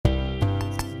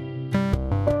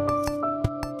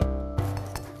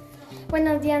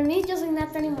Buenos días, Miss. Yo soy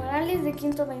Natalie Morales de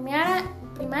quinto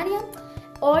primaria.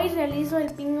 Hoy realizo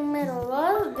el PIN número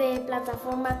 2 de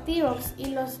plataforma activos y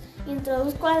los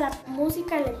introduzco a la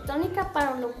música electrónica,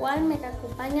 para lo cual me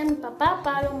acompaña mi papá,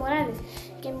 Pablo Morales,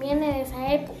 que viene de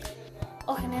esa época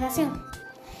o generación.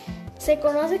 Se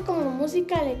conoce como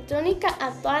música electrónica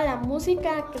a toda la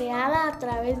música creada a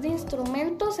través de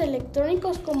instrumentos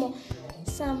electrónicos como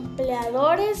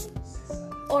sampleadores,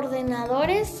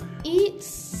 ordenadores y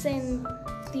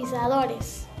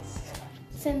sintetizadores.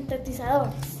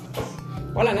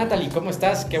 Hola Natalie, ¿cómo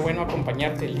estás? Qué bueno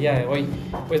acompañarte el día de hoy.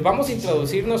 Pues vamos a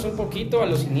introducirnos un poquito a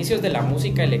los inicios de la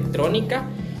música electrónica.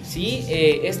 Sí,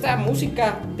 esta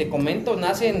música, te comento,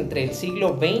 nace entre el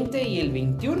siglo XX y el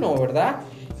XXI, ¿verdad?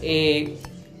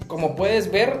 Como puedes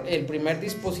ver, el primer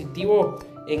dispositivo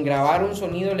en grabar un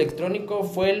sonido electrónico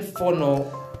fue el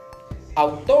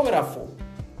fonoautógrafo,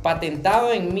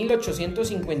 patentado en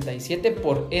 1857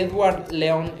 por Edward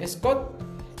Leon Scott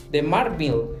de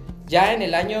Marville. Ya en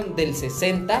el año del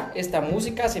 60, esta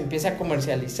música se empieza a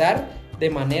comercializar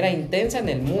de manera intensa en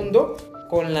el mundo,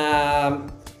 con la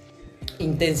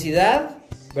intensidad,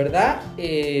 ¿verdad?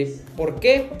 ¿Por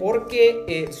qué?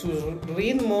 Porque sus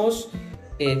ritmos,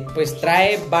 pues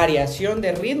trae variación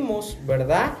de ritmos,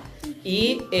 ¿verdad?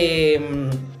 Y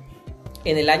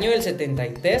en el año del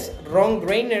 73, Ron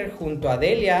Grainer junto a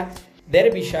Delia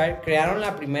Derbyshire crearon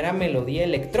la primera melodía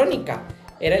electrónica.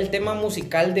 Era el tema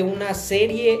musical de una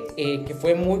serie que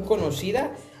fue muy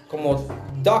conocida como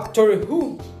Doctor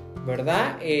Who,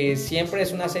 ¿verdad? Siempre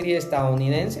es una serie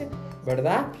estadounidense,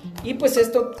 ¿verdad? Y pues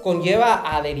esto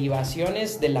conlleva a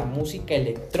derivaciones de la música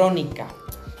electrónica.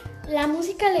 La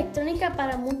música electrónica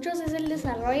para muchos es el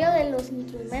desarrollo de los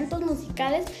instrumentos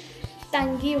musicales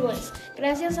tangibles,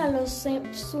 gracias a los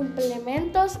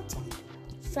suplementos,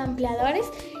 sampleadores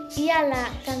y a la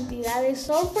cantidad de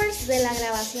softwares de la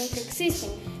grabación que existen.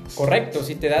 Correcto,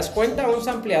 si te das cuenta, un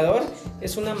sampleador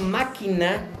es una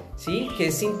máquina, ¿sí?, que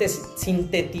es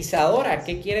sintetizadora.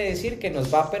 ¿Qué quiere decir? Que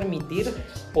nos va a permitir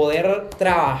poder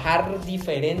trabajar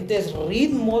diferentes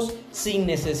ritmos sin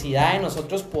necesidad de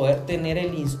nosotros poder tener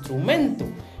el instrumento.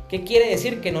 ¿Qué quiere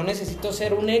decir? Que no necesito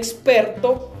ser un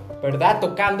experto, ¿verdad?,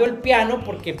 tocando el piano,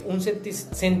 porque un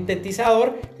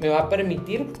sintetizador me va a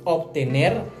permitir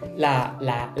obtener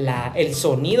el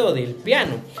sonido del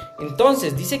piano.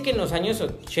 Entonces, dice que en los años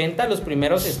 80 los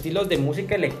primeros estilos de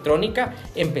música electrónica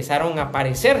empezaron a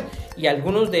aparecer, y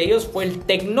algunos de ellos fue el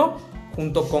techno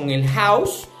junto con el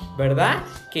house, ¿verdad?,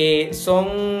 que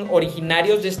son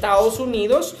originarios de Estados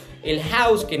Unidos. El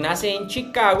house, que nace en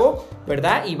Chicago,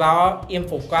 ¿verdad?, y va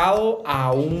enfocado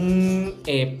a un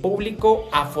público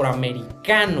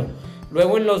afroamericano.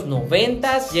 Luego en los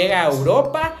 90s llega a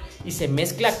Europa y se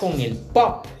mezcla con el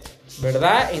pop,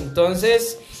 ¿verdad?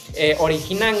 Entonces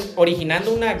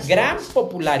originando una gran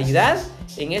popularidad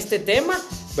en este tema,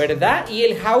 ¿verdad? Y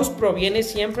el house proviene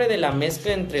siempre de la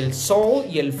mezcla entre el soul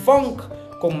y el funk,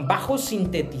 con bajos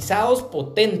sintetizados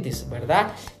potentes,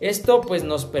 ¿verdad? Esto pues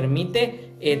nos permite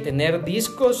tener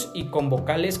discos y con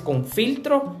vocales con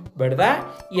filtro, ¿verdad?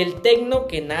 Y el techno,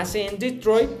 que nace en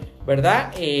Detroit,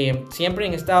 ¿verdad? Siempre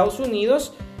en Estados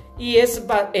Unidos, y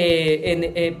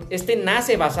este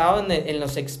nace basado en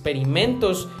los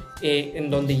experimentos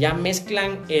en donde ya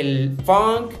mezclan el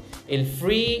funk, el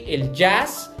free, el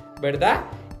jazz, ¿verdad?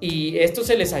 Y esto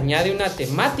se les añade una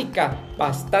temática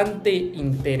bastante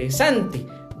interesante,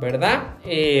 ¿verdad?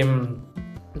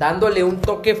 Dándole un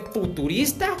toque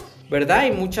futurista, ¿verdad?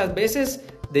 Y muchas veces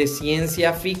de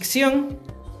ciencia ficción.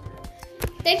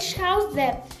 Tech house,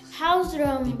 deep house,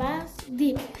 drum bass,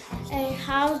 deep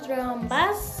house, drum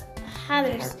bass,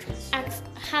 harders,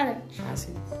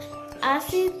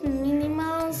 acid,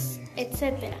 minimals,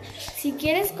 etc. Si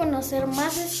quieres conocer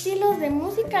más estilos de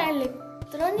música electrónica,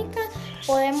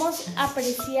 podemos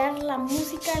apreciar la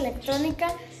música electrónica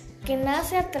que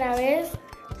nace a través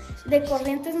de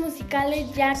corrientes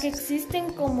musicales ya que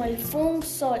existen, como el funk,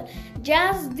 soul,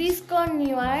 jazz, disco,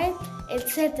 new art,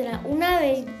 etc. Una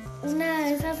de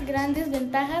esas grandes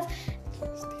ventajas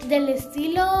del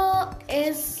estilo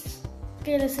es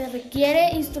que se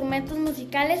requiere instrumentos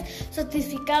musicales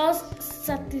sofisticados,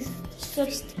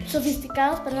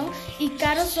 y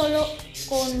caros, solo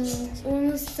con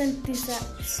un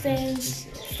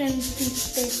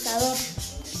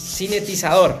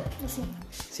sintetizador.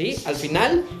 Sí, al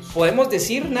final podemos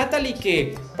decir, Natalie,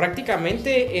 que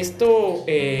prácticamente esto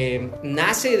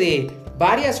nace de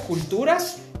varias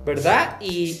culturas, ¿verdad?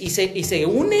 Y se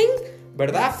unen,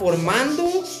 ¿verdad? Formando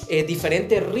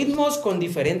diferentes ritmos con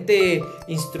diferente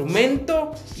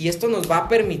instrumento, y esto nos va a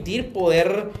permitir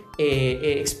poder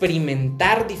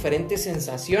experimentar diferentes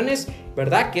sensaciones,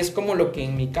 ¿verdad? Que es como lo que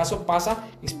en mi caso pasa,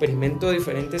 experimento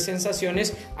diferentes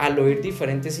sensaciones al oír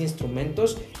diferentes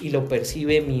instrumentos y lo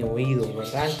percibe mi oído,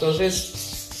 ¿verdad?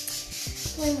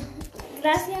 Entonces... Bueno,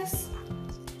 gracias.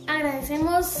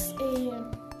 Agradecemos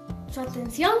su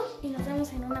atención y nos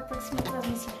vemos en una próxima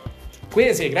transmisión.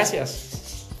 Cuídense,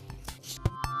 gracias.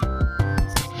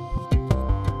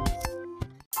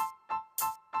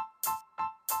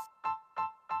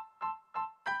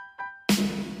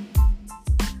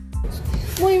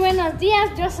 Muy buenos días,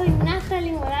 yo soy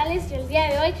Natalie Morales y el día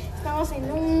de hoy estamos en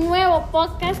un nuevo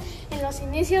podcast en los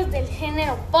inicios del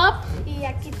género pop, y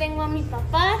aquí tengo a mi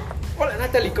papá. Hola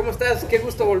Natalie, ¿cómo estás? Qué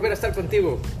gusto volver a estar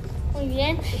contigo. Muy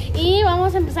bien, y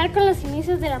vamos a empezar con los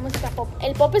inicios de la música pop.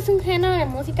 El pop es un género de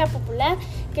música popular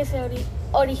que se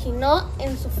originó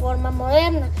en su forma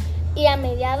moderna y a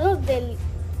mediados del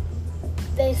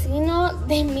siglo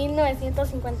de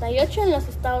 1958 en los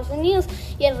Estados Unidos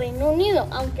y el Reino Unido,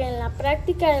 aunque en la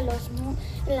práctica de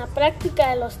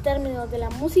los términos de la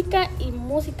música y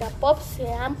música pop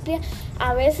se amplia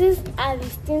a veces a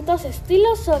distintos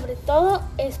estilos, sobre todo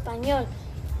español,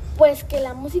 pues que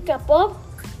la música pop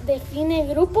define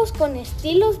grupos con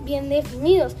estilos bien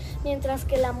definidos, mientras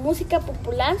que la música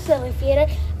popular se refiere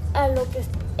a lo que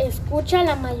escucha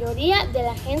la mayoría de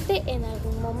la gente en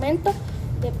algún momento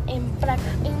en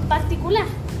particular.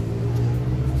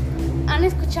 ¿Han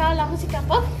escuchado la música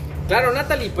pop? Claro,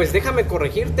 Natalie, pues déjame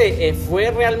corregirte.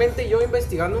 Fue realmente, yo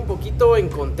investigando un poquito,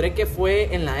 encontré que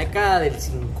fue en la década del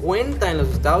 50 en los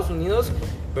Estados Unidos,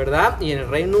 ¿verdad? Y en el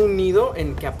Reino Unido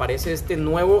en que aparece este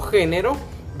nuevo género,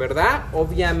 ¿verdad?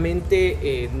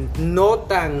 Obviamente no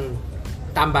tan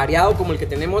variado como el que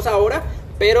tenemos ahora,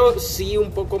 pero sí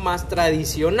un poco más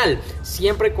tradicional,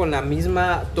 siempre con la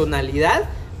misma tonalidad,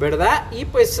 ¿verdad? Y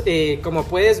pues como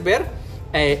puedes ver,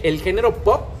 el género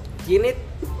pop tiene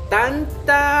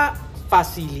tanta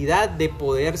facilidad de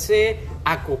poderse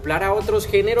acoplar a otros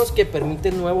géneros que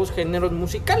permiten nuevos géneros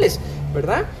musicales,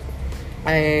 ¿verdad?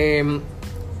 En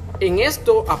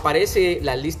esto aparece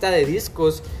la lista de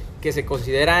discos que se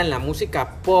considera en la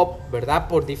música pop, ¿verdad?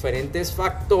 Por diferentes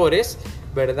factores,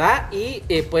 ¿verdad? Y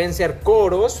pueden ser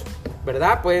coros,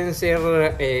 ¿verdad? Pueden ser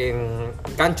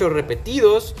ganchos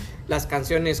repetidos, las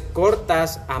canciones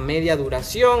cortas a media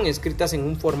duración, escritas en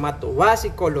un formato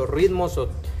básico, los ritmos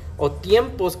o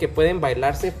tiempos que pueden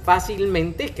bailarse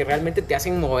fácilmente, que realmente te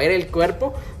hacen mover el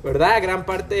cuerpo, ¿verdad? Gran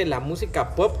parte de la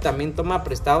música pop también toma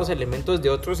prestados elementos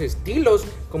de otros estilos,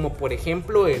 como por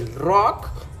ejemplo el rock,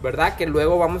 ¿verdad? Que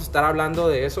luego vamos a estar hablando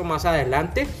de eso más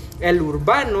adelante. El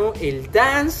urbano, el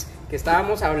dance, que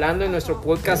estábamos hablando en nuestro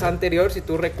podcast anterior, si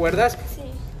tú recuerdas. Sí.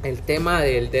 El tema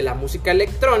de la música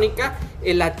electrónica,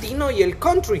 el latino y el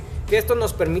country, que esto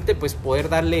nos permite pues poder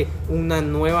darle una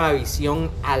nueva visión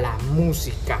a la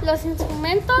música. Los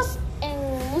instrumentos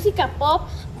en música pop: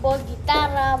 voz,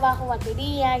 guitarra, bajo,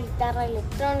 batería, guitarra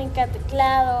electrónica,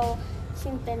 teclado,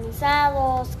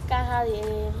 sintetizados, caja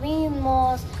de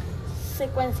ritmos,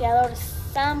 secuenciador,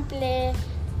 sample,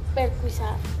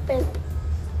 percusión,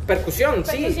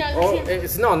 sí.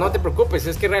 No te preocupes,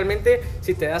 es que realmente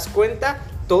si te das cuenta,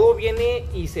 todo viene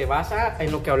y se basa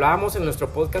en lo que hablábamos en nuestro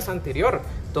podcast anterior.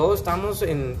 Todos estamos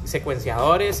en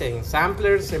secuenciadores, en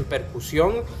samplers, en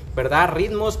percusión, ¿verdad?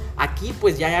 Ritmos. Aquí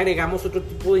pues ya agregamos otro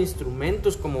tipo de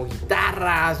instrumentos como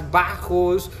guitarras,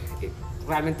 bajos.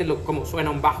 Realmente como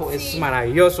suena un bajo es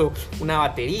maravilloso. Una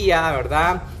batería,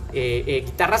 ¿verdad?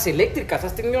 Guitarras eléctricas.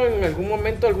 ¿Has tenido en algún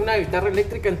momento alguna guitarra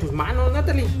eléctrica en tus manos,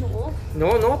 Natalie?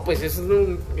 No, pues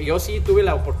yo sí tuve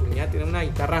la oportunidad de tener una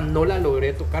guitarra, no la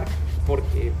logré tocar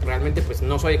porque realmente pues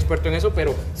no soy experto en eso,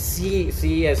 pero sí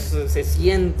se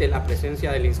siente la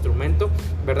presencia del instrumento,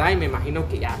 ¿verdad? Y me imagino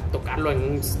que ya tocarlo en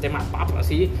un sistema pop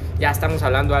así, ya estamos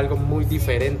hablando de algo muy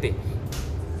diferente.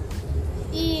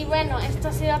 Y bueno, esto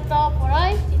ha sido todo por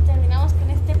hoy y terminamos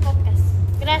con este podcast.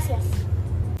 Gracias.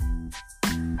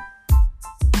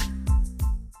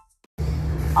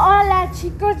 Hola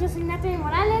chicos, yo soy Natalie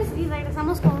Morales y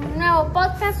regresamos con un nuevo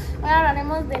podcast. Hoy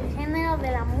hablaremos del género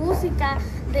de la música,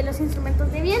 de los instrumentos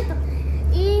de viento.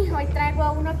 Y hoy traigo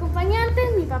a un acompañante,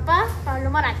 mi papá,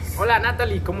 Pablo Morales. Hola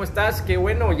Natalie, ¿cómo estás? Qué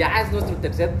bueno, ya es nuestro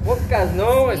tercer podcast,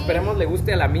 ¿no? Sí. Esperemos le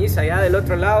guste a la misa allá del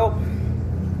otro lado.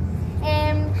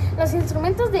 Los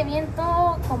instrumentos de viento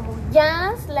como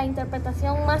jazz, la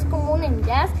interpretación más común en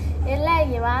jazz es la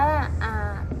llevada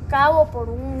a cabo por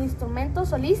un instrumento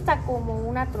solista como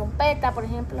una trompeta, por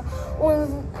ejemplo,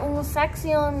 un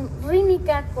saxofón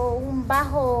rítmica con un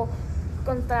bajo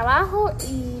contrabajo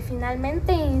y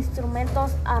finalmente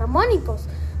instrumentos armónicos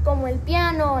como el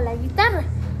piano o la guitarra.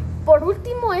 Por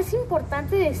último, es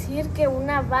importante decir que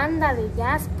una banda de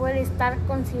jazz puede estar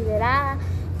constituida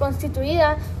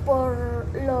por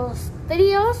los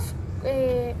tríos,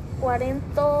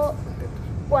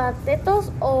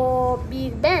 cuartetos o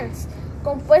big bands,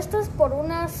 compuestos por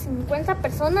unas 50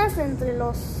 personas. Entre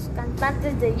los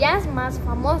cantantes de jazz más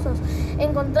famosos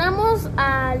encontramos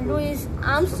a Louis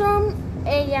Armstrong,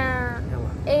 Ella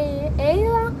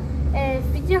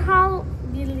Fitzgerald,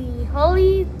 Billie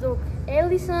Holiday, Duke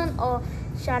Ellison o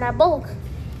Sarah Bullock.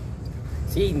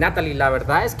 Sí, Natalie, la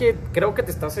verdad es que creo que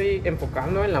te estás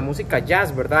enfocando en la música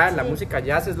jazz, ¿verdad? Sí. La música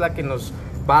jazz es la que nos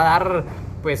va a dar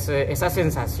pues esas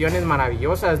sensaciones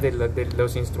maravillosas de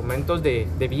los instrumentos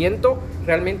de viento.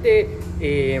 Realmente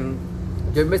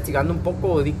yo investigando un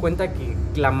poco di cuenta que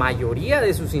la mayoría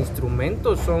de sus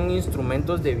instrumentos son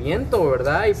instrumentos de viento,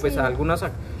 ¿verdad? Y pues sí, algunos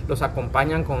los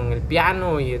acompañan con el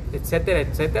piano y etcétera,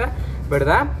 etcétera,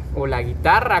 ¿verdad? O la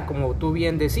guitarra, como tú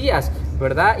bien decías,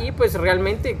 ¿verdad? Y pues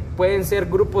realmente pueden ser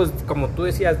grupos, como tú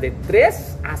decías, de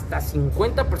 3 hasta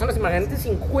 50 personas. Imagínate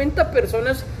 50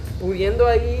 personas pudiendo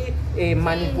ahí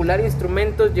manipular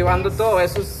instrumentos, llevando todo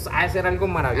eso, ha de ser algo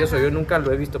maravilloso. Yo nunca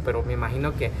lo he visto, pero me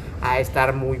imagino que ha de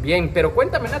estar muy bien. Pero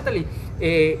cuéntame, Natalie,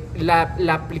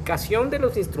 la aplicación de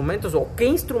los instrumentos, o qué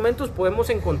instrumentos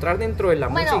podemos encontrar dentro de la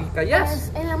música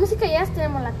jazz. Pues, en la música jazz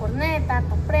tenemos la corneta,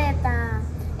 trompeta,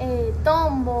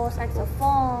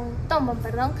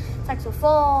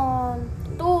 saxofón,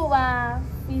 tuba,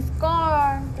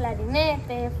 fiscorn,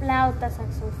 clarinete, flauta,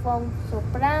 saxofón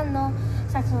soprano,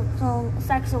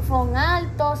 saxofón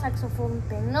alto, saxofón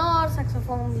tenor,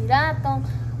 saxofón vibráfono,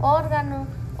 órgano,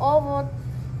 oboe,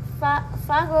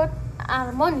 fagot,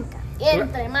 armónica,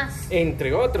 entre más.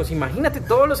 Entre otros, imagínate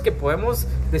todos los que podemos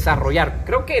desarrollar.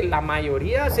 Creo que la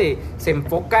mayoría se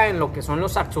enfoca en lo que son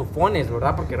los saxofones,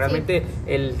 ¿verdad? Porque realmente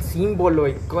el símbolo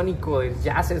icónico del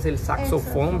jazz es el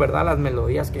saxofón, ¿verdad? Las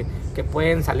melodías que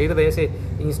pueden salir de ese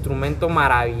instrumento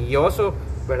maravilloso,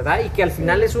 ¿verdad? Y que al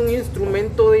final es un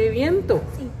instrumento de viento,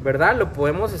 ¿verdad? Lo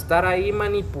podemos estar ahí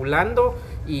manipulando,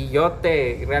 y yo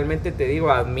realmente te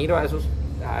digo, admiro a esos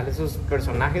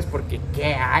personajes, porque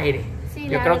qué aire. Sí,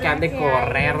 yo creo que han de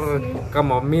correr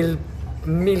como 1000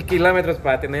 kilómetros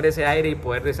para tener ese aire y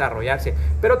poder desarrollarse.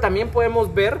 Pero también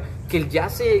podemos ver que el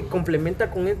jazz se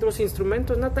complementa con otros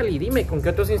instrumentos. Natalie, dime, ¿con qué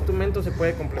otros instrumentos se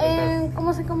puede complementar?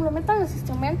 ¿Cómo se complementan los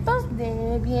instrumentos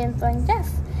de viento en jazz?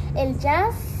 El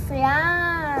jazz se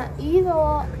ha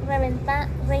ido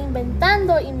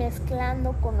reinventando y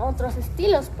mezclando con otros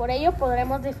estilos. Por ello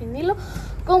podremos definirlo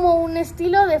como un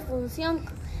estilo de fusión.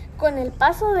 Con el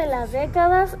paso de las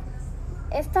décadas,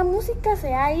 esta música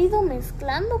se ha ido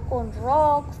mezclando con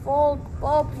rock, folk,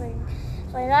 pop,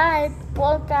 reggae,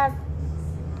 polka,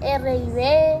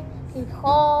 R&B, hip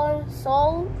hop,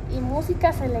 soul y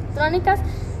músicas electrónicas.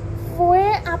 Fue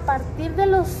a partir de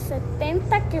los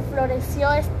 70 que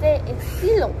floreció este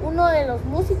estilo. Uno de los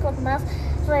músicos más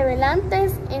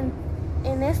revelantes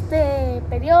en este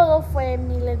periodo fue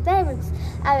Miles Davis.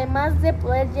 Además de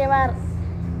poder llevar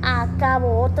a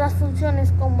cabo otras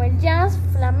funciones como el jazz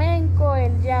flamenco,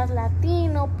 el jazz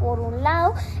latino. Por un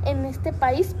lado, en este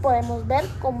país podemos ver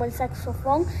como el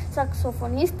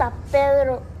saxofonista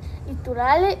Pedro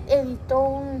Iturralde editó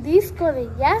un disco de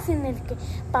jazz en el que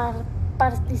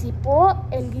participó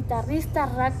el guitarrista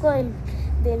Racco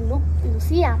de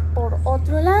Lucía. Por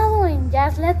otro lado, en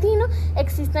jazz latino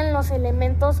existen los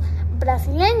elementos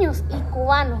brasileños y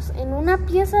cubanos. En una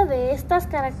pieza de estas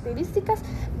características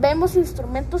vemos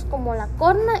instrumentos como la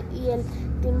corna y el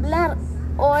timbal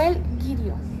o el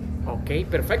guirio. Ok,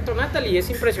 perfecto, Natalie. Es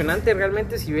impresionante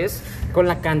realmente si ves con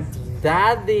la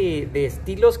cantidad de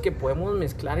estilos que podemos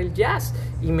mezclar el jazz,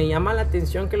 y me llama la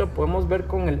atención que lo podemos ver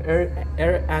con el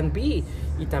R&B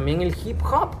y también el hip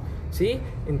hop, ¿sí?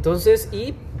 Entonces,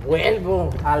 y vuelvo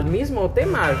al mismo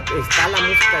tema, está la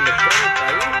música electrónica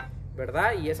ahí,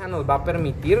 ¿verdad? Y esa nos va a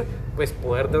permitir pues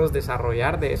podernos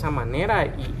desarrollar de esa manera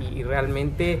y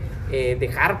realmente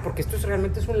dejar, porque esto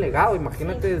realmente es un legado,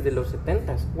 imagínate, desde los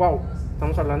 70s, wow,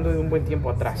 estamos hablando de un buen tiempo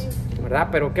atrás, ¿verdad?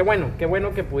 Pero qué bueno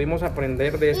que pudimos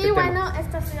aprender de este tema. Y bueno,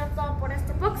 esto ha sido todo por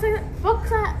este podcast,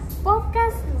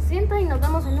 lo siento, y nos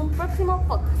vemos en un próximo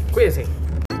podcast. Cuídense.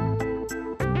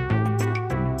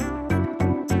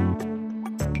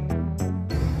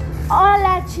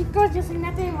 Hola chicos, yo soy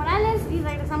Natalie Morales y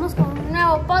regresamos con un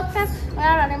nuevo podcast. Hoy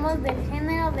hablaremos del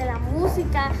género, de la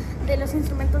música, de los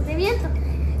instrumentos de viento.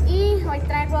 Y hoy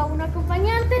traigo a un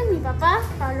acompañante, mi papá,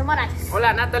 Pablo Morales.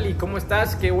 Hola Natalie, ¿cómo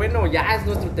estás? Qué bueno, ya es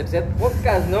nuestro tercer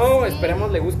podcast, ¿no? Sí.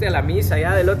 Esperemos le guste a la misa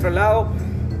allá del otro lado.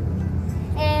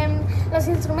 Los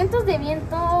instrumentos de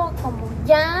viento como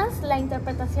jazz, la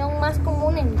interpretación más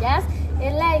común en jazz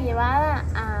es la llevada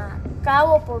a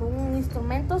cabo por un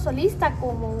instrumento solista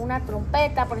como una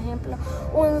trompeta, por ejemplo,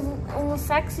 un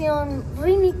saxofón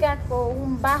rítmica con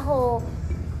un bajo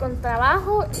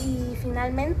contrabajo y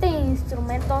finalmente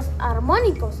instrumentos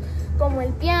armónicos como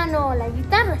el piano o la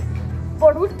guitarra.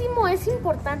 Por último, es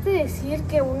importante decir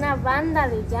que una banda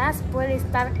de jazz puede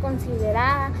estar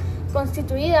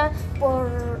constituida por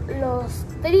los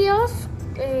tríos,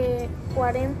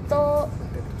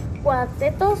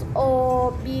 cuartetos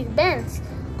o big bands,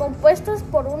 compuestos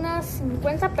por unas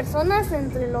 50 personas.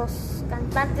 Entre los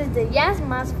cantantes de jazz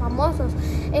más famosos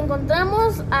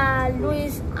encontramos a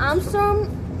Louis Armstrong,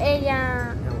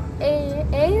 Ella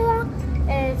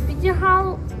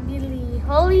Fitzgerald, Billie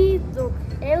Holiday, Duke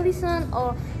Ellison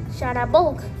o Sarah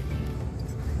Bullock.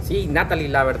 Sí, Natalie,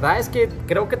 la verdad es que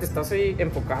creo que te estás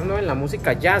enfocando en la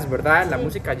música jazz, ¿verdad? Sí. La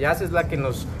música jazz es la que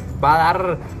nos va a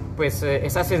dar pues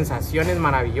esas sensaciones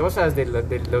maravillosas de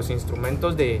los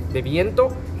instrumentos de viento.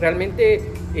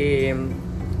 Realmente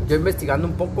yo investigando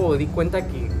un poco di cuenta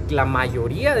que la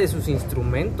mayoría de sus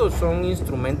instrumentos son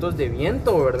instrumentos de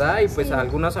viento, ¿verdad? Y pues sí,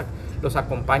 algunos los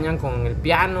acompañan con el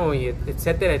piano y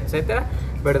etcétera, etcétera,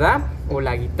 ¿verdad? O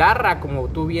la guitarra, como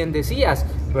tú bien decías,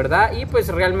 ¿verdad? Y pues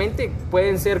realmente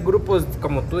pueden ser grupos,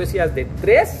 como tú decías, de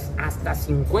 3 hasta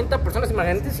 50 personas.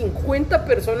 Imagínate 50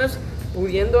 personas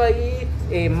pudiendo ahí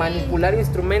manipular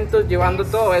instrumentos, llevando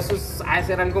todo eso, ha de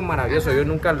ser algo maravilloso. Yo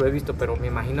nunca lo he visto, pero me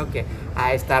imagino que ha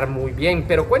de estar muy bien.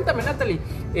 Pero cuéntame, Natalie,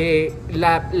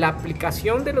 la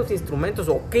aplicación de los instrumentos,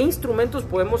 o qué instrumentos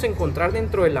podemos encontrar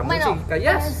dentro de la música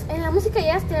jazz. En la música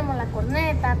jazz tenemos la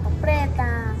corneta,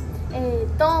 trompeta,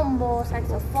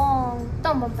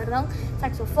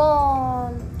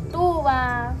 saxofón,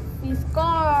 tuba,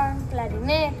 fiscorn,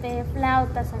 clarinete,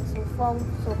 flauta, saxofón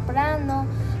soprano,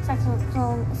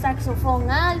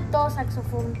 saxofón alto,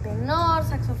 saxofón tenor,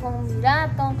 saxofón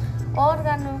vibráfono,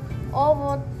 órgano,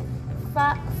 oboe,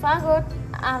 fagot,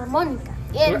 armónica.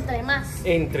 Y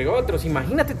entre otros,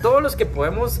 imagínate todos los que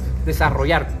podemos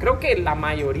desarrollar. Creo que la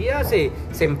mayoría se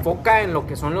enfoca en lo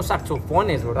que son los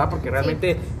saxofones, ¿verdad? Porque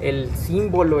realmente el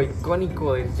símbolo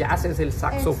icónico del jazz es el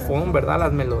saxofón, ¿verdad?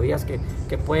 Las melodías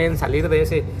que pueden salir de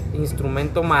ese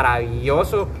instrumento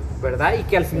maravilloso, ¿verdad? Y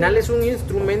que al final es un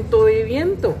instrumento de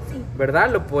viento, ¿verdad?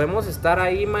 Lo podemos estar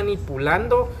ahí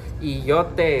manipulando, y yo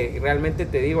realmente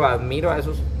te digo, admiro a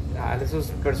esos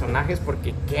personajes,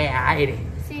 porque qué aire.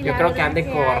 Yo creo que han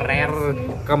de correr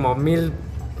como 1000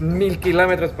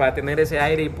 kilómetros para tener ese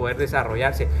aire y poder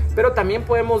desarrollarse. Pero también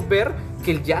podemos ver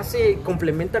que el jazz se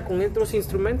complementa con otros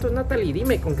instrumentos. Natalie,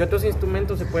 dime, ¿con qué otros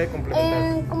instrumentos se puede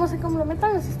complementar? ¿Cómo se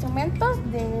complementan los instrumentos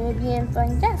de viento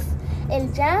en jazz?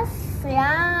 El jazz se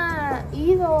ha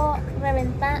ido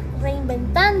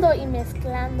reinventando y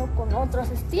mezclando con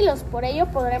otros estilos. Por ello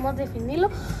podremos definirlo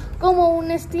como un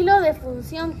estilo de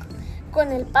fusión.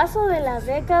 Con el paso de las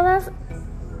décadas,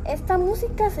 esta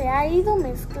música se ha ido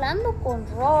mezclando con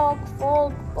rock,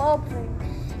 folk, pop,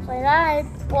 reggae,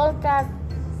 polka,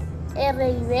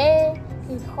 R&B,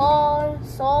 hip hop,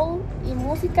 soul y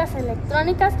músicas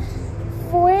electrónicas.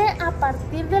 Fue a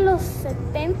partir de los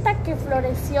 70 que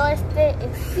floreció este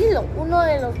estilo. Uno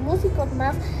de los músicos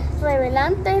más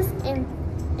revelantes en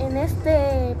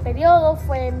este periodo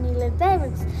fue Miles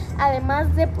Davis,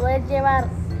 además de poder llevar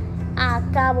a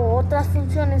cabo otras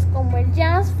funciones como el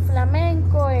jazz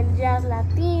flamenco, el jazz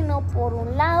latino. Por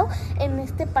un lado, en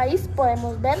este país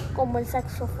podemos ver como el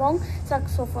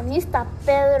saxofonista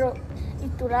Pedro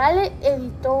Iturralde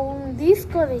editó un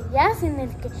disco de jazz en el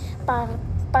que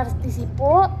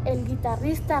participó el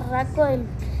guitarrista Racco de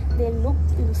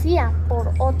Lucía.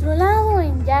 Por otro lado,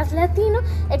 en jazz latino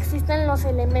existen los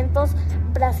elementos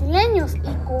brasileños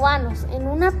y cubanos. En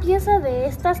una pieza de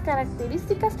estas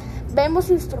características vemos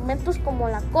instrumentos como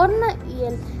la corna y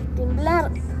el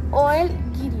timbal o el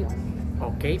guirio.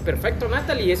 Ok, perfecto,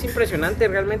 Natalie. Es impresionante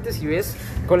realmente si ves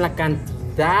con la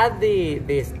cantidad de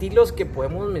estilos que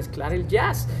podemos mezclar el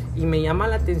jazz, y me llama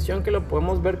la atención que lo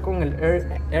podemos ver con el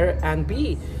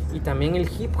R&B y también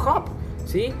el hip hop,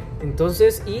 ¿sí?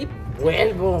 Entonces, y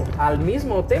vuelvo al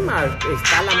mismo tema,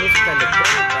 está la música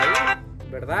electrónica ahí,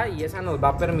 ¿verdad? Y esa nos va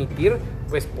a permitir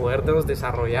pues podernos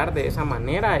desarrollar de esa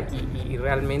manera y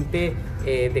realmente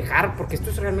dejar, porque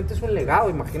esto realmente es un legado,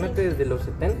 imagínate, desde los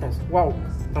 70s, wow,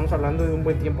 estamos hablando de un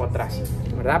buen tiempo atrás,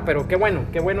 ¿verdad? Pero qué bueno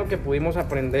que pudimos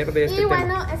aprender de este tema. Y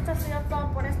bueno, esto ha sido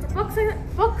todo por este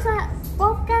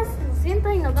podcast, lo siento,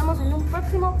 y nos vemos en un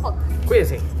próximo podcast.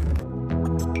 Cuídense.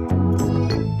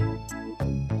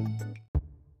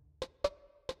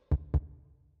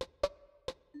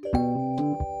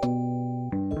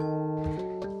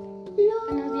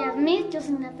 Miss, yo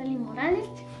soy Natalie Morales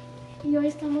y hoy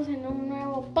estamos en un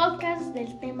nuevo podcast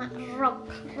del tema rock.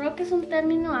 Rock es un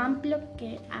término amplio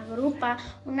que agrupa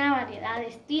una variedad de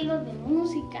estilos de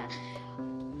música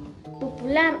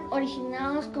popular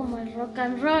originados como el rock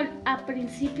and roll a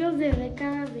principios de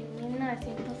décadas de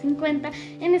 1950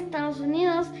 en Estados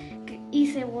Unidos y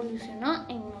se evolucionó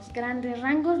en unos grandes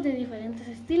rangos de diferentes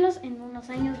estilos en unos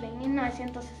años de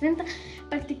 1960,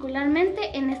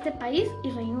 particularmente en este país y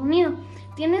Reino Unido.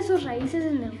 Tiene sus raíces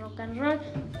en el rock and roll.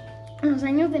 En los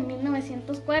años de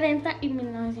 1940 y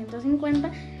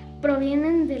 1950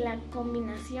 provienen de la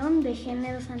combinación de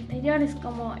géneros anteriores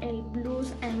como el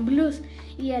blues and blues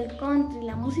y el country.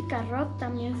 La música rock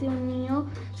también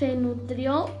se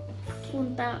nutrió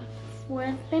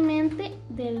fuertemente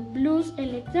del blues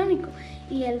electrónico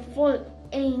y el folk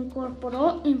e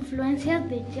incorporó influencias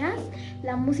de jazz,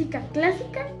 la música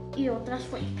clásica y otras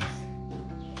fuentes.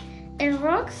 El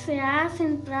rock se ha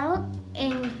centrado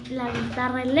en la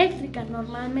guitarra eléctrica,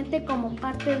 normalmente como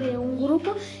parte de un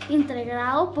grupo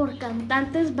integrado por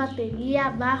cantantes, batería,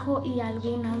 bajo y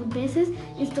algunas veces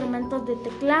instrumentos de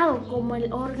teclado como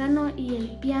el órgano y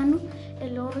el piano.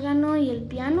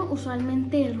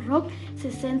 Usualmente el rock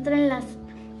se centra en las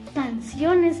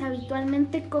canciones,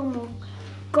 habitualmente como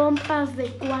compás de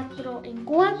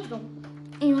 4/4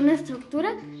 y una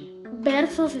estructura,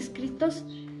 versos escritos.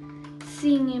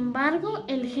 Sin embargo,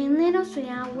 el género se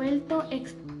ha vuelto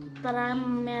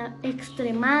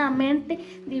extremadamente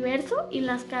diverso y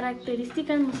las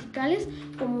características musicales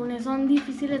comunes son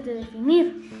difíciles de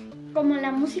definir. Como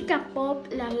la música pop,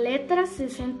 las letras se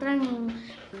centran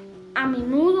a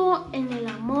menudo en el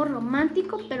amor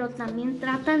romántico, pero también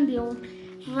tratan de un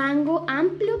rango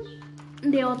amplio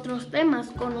de otros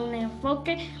temas con un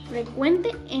enfoque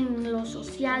frecuente en lo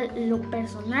social, lo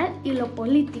personal y lo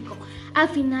político. A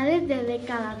finales de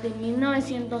década de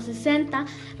 1960,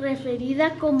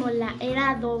 referida como la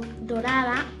era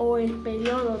dorada o el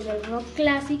periodo del rock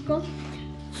clásico,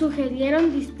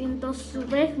 surgieron distintos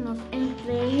subgéneros,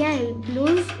 entre ellas el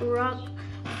blues rock,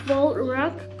 folk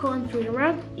rock, country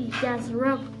rock y jazz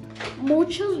rock,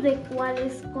 muchos de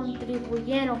cuales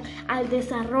contribuyeron al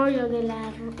desarrollo del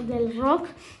rock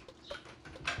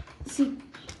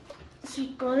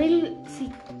psicodélico,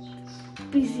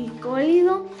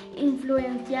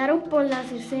 influenciaron por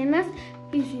las escenas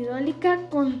psicodélica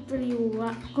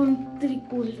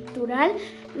contracultural.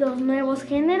 Los nuevos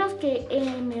géneros que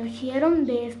emergieron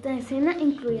de esta escena,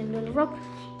 incluyendo el rock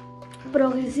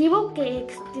progresivo, que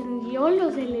extendió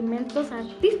los elementos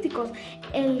artísticos,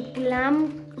 el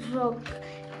glam rock,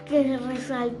 que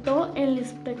resaltó el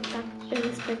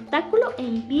espectáculo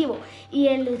en vivo, y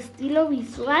el estilo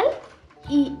visual,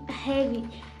 y heavy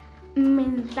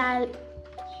metal,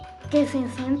 que se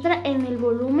centra en el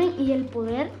volumen y el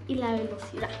poder y la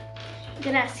velocidad.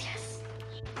 Gracias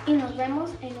y nos vemos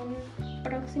en un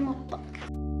próximo podcast.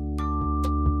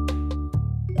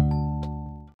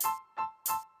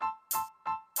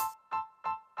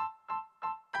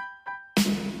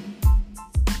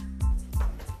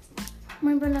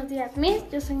 Muy buenos días, Miss.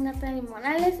 Yo soy Natalie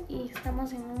Morales y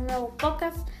estamos en un nuevo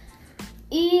podcast.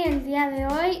 Y el día de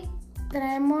hoy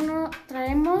traemos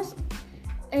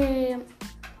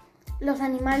los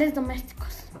animales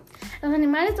domésticos. Los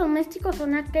animales domésticos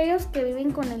son aquellos que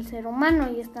viven con el ser humano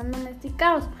y están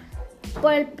domesticados.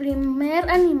 Pues el primer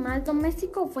animal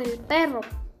doméstico fue el perro,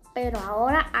 pero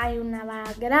ahora hay una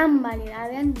gran variedad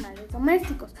de animales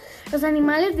domésticos. Los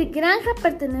animales de granja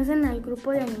pertenecen al grupo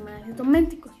de animales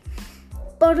domésticos.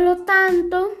 Por lo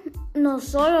tanto, no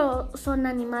solo son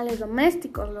animales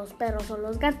domésticos los perros o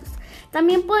los gatos.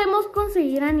 También podemos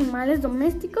conseguir animales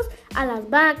domésticos a las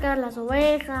vacas, las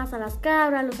ovejas, a las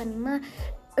cabras.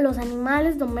 Los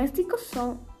animales domésticos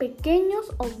son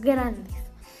pequeños o grandes.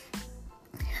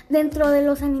 Dentro de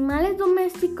los animales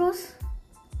domésticos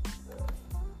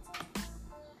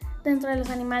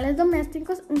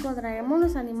encontraremos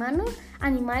los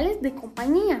animales de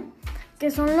compañía,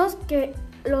 que son los que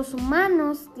los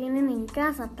humanos tienen en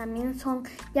casa. También son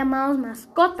llamados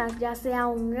mascotas, ya sea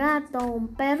un gato, un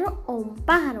perro o un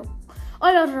pájaro. O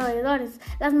los roedores.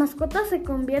 Las mascotas se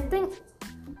convierten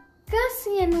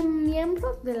casi en un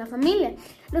miembro de la familia.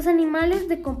 Los animales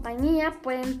de compañía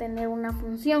pueden tener una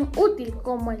función útil,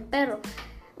 como el perro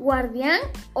guardián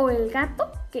o el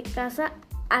gato que caza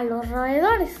a los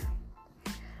roedores.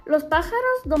 Los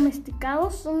pájaros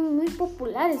domesticados son muy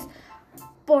populares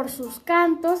por sus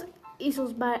cantos y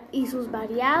sus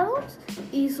variados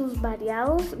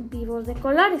vivos de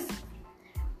colores.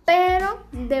 Pero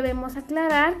debemos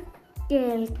aclarar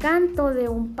que el canto de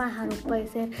un pájaro puede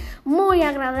ser muy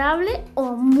agradable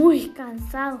o muy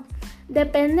cansado.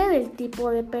 Depende del tipo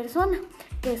de persona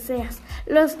que seas.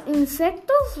 Los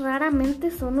insectos raramente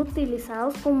son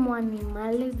utilizados como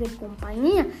animales de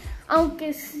compañía,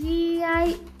 aunque sí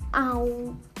hay a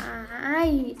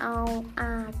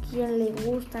quien le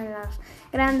gustan las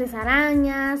grandes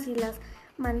arañas y las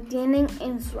mantienen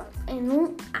en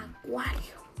un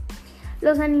acuario.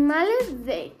 Los animales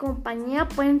de compañía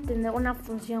pueden tener una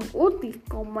función útil,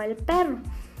 como el perro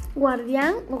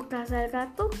guardián o caza el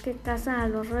gato que caza a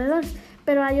los roedores,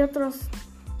 pero hay otros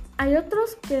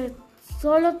que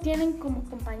solo tienen como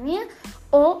compañía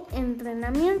o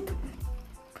entrenamiento,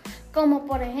 como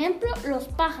por ejemplo los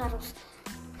pájaros,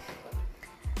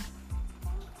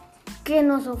 que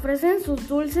nos ofrecen sus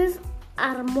dulces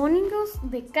armónicos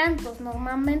de cantos.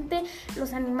 Normalmente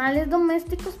los animales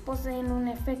domésticos poseen un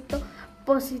efecto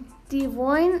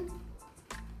positivo en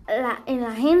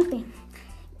la gente,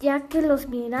 ya que los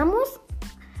miramos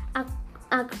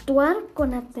actuar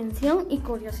con atención y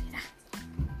curiosidad.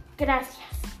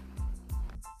 Gracias.